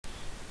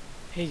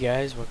Hey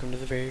guys, welcome to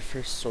the very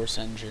first Source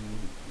Engine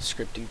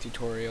scripting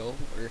tutorial,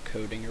 or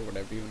coding, or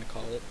whatever you want to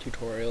call it,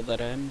 tutorial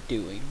that I'm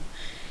doing.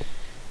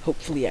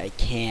 Hopefully I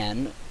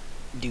can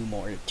do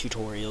more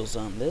tutorials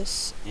on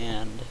this,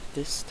 and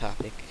this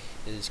topic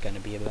is going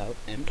to be about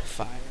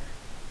int_fire.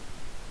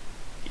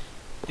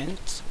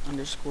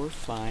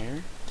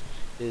 int_fire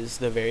is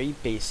the very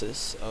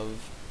basis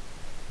of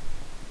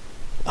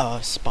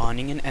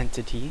spawning an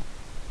entity.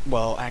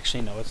 Well,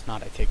 actually no, it's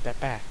not, I take that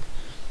back.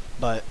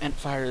 But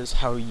int_fire is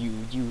how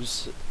you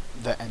use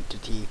the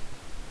entity.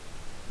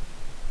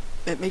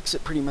 It makes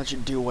it pretty much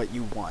do what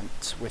you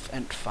want with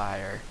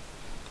int_fire.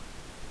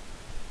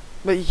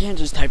 But you can't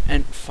just type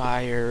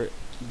int_fire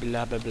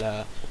blah blah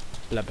blah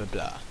blah blah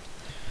blah.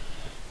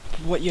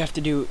 What you have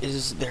to do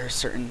is there are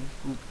certain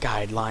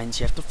guidelines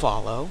you have to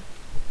follow.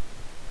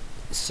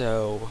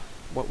 So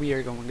what we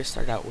are going to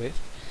start out with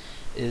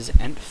is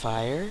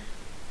int_fire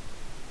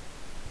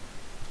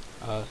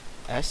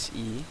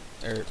se,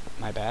 or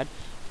my bad,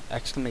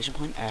 exclamation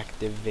point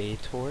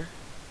activator,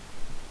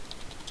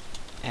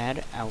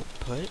 add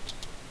output,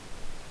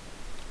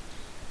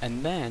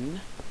 and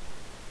then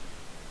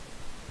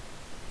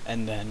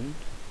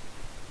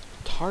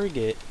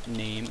target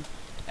name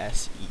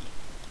se.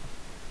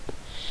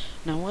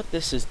 Now what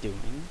this is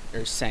doing,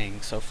 or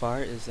saying so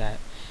far, is that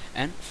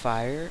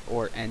int_fire,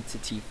 or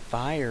entity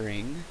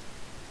firing,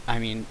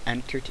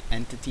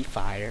 entity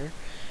fire,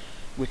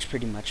 which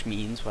pretty much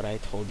means what I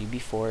told you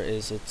before,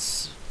 is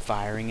it's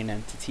firing an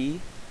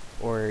entity,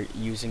 or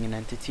using an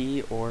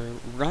entity, or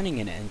running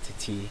an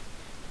entity.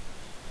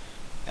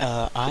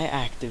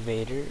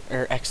 activator,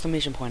 or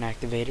exclamation point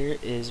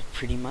activator, is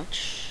pretty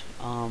much,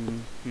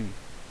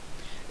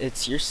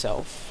 it's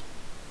yourself,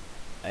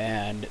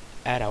 and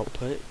add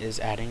output is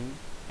adding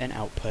an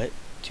output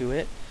to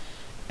it,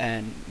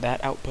 and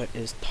that output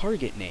is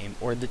target name,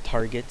 or the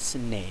target's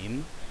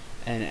name,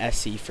 and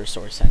SE for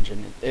source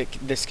engine.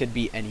 This could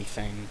be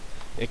anything.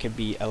 It could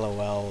be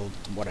LOL,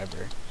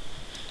 whatever.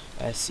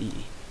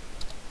 SE.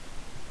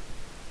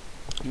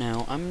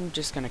 Now, I'm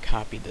just going to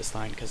copy this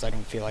line because I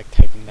don't feel like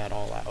typing that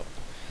all out.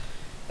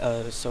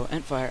 So,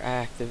 int_fire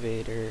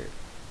activator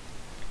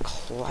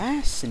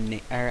class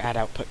name, or add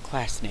output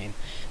class name.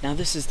 Now,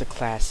 this is the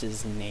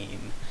class's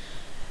name.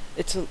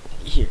 It's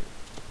here.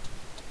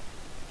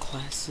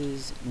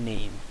 Class's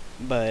name.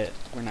 But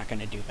we're not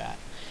going to do that.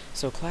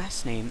 So,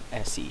 class name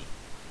SE.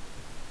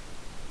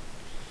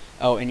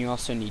 Oh, and you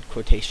also need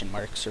quotation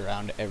marks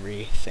around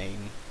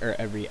everything, or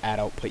every add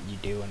output you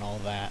do and all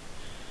that.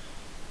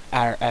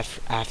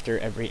 After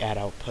every add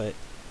output.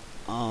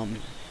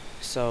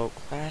 So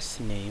class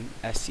name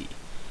SE.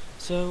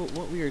 So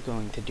what we are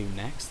going to do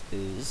next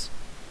is,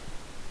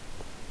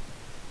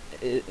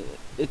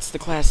 it's the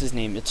class's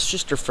name. It's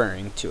just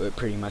referring to it,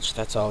 pretty much.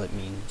 That's all it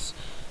means.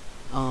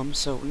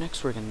 So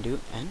next we're gonna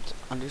do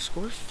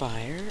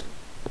int_fire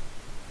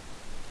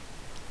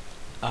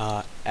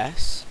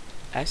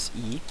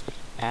se,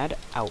 add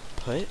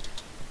output,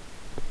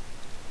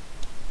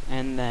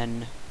 and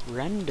then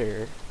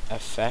render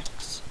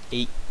effects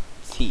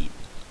 18.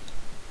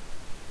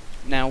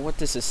 Now what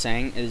this is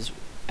saying is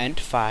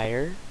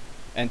int_fire,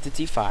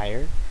 entity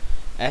fire,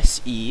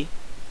 se,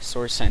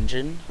 source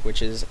engine,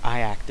 which is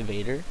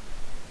iActivator,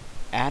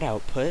 add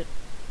output,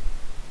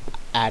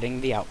 adding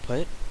the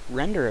output,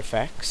 render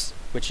effects,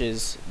 which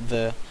is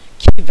the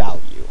key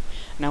value.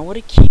 Now what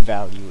a key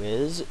value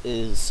is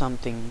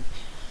something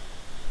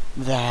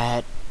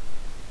that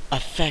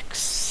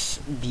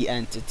affects the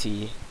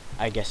entity,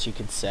 I guess you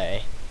could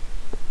say.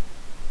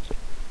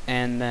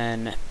 And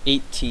then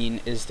 18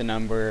 is the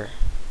number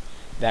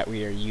that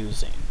we are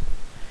using.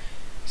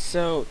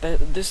 So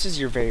this is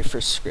your very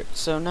first script.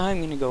 So now I'm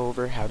going to go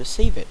over how to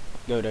save it.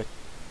 Go to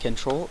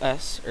Control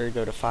S, or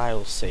go to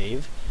File,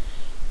 Save,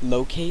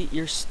 locate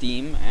your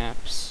Steam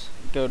apps,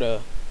 go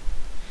to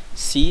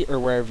C, or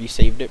wherever you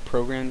saved it,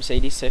 Programs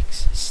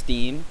 86,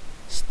 Steam,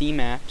 Steam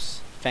Apps,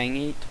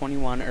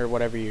 Fang821, or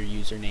whatever your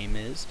username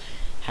is,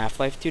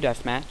 Half-Life 2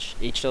 Deathmatch,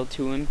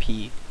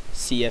 HL2MP,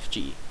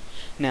 CFG.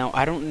 Now,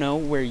 I don't know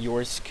where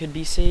yours could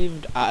be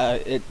saved.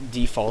 It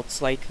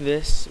defaults like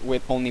this,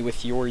 only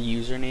with your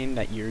username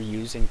that you're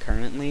using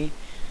currently.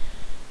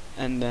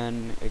 And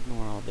then,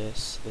 ignore all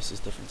this. This is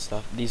different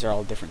stuff. These are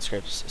all different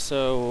scripts.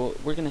 So,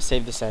 we're going to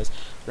save this as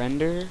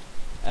render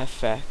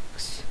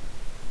fx.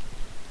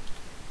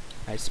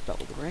 I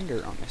spelled render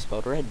wrong. I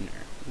spelled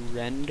redner.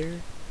 Render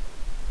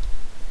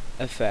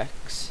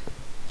fx.cfg.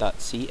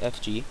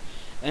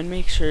 And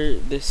make sure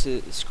this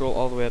is, scroll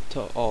all the way up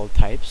to all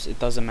types. It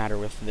doesn't matter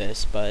with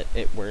this, but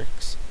it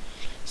works.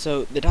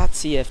 So the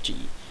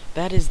 .cfg,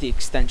 that is the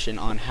extension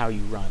on how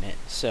you run it.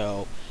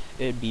 So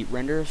it'd be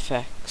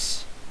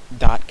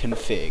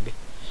renderfx.config.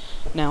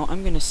 Now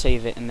I'm going to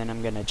save it, and then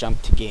I'm going to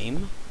jump to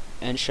game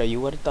and show you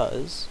what it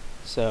does.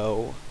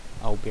 So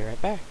I'll be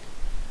right back.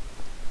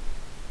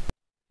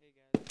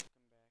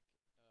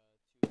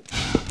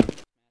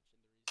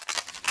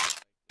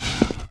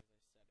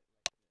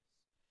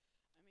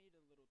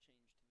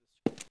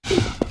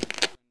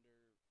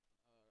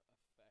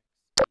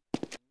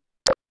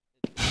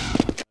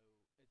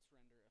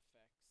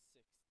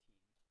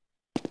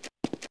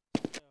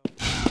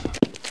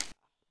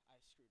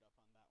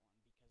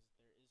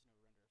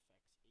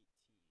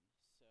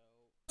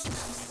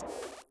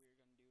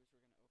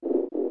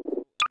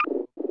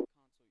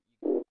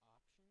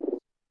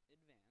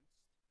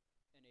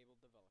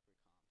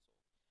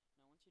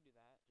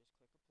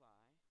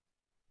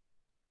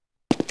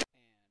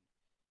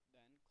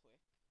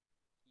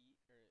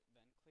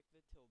 the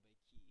tilde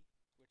key,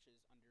 which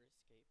is under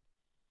escape,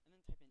 and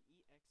then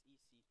type in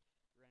exec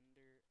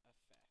render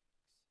effects.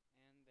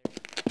 And there you go.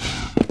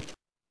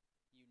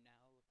 You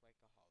now look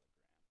like a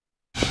hologram.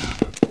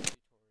 In this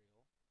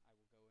tutorial, I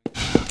will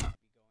be going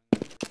over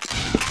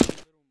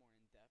a little more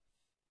in depth.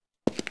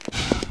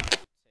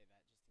 Say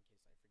that just in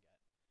case I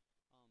forget.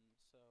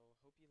 So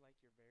hope you like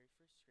your very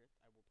first script.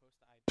 I will post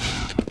the IP,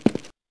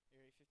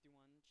 Area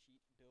 51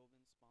 cheat build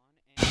and spawn,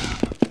 and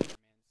Sapphire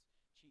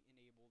Man's cheat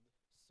enabled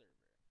server.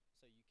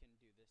 So you can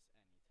do this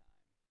anytime.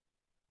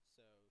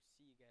 So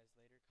see you guys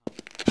later.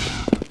 Comment.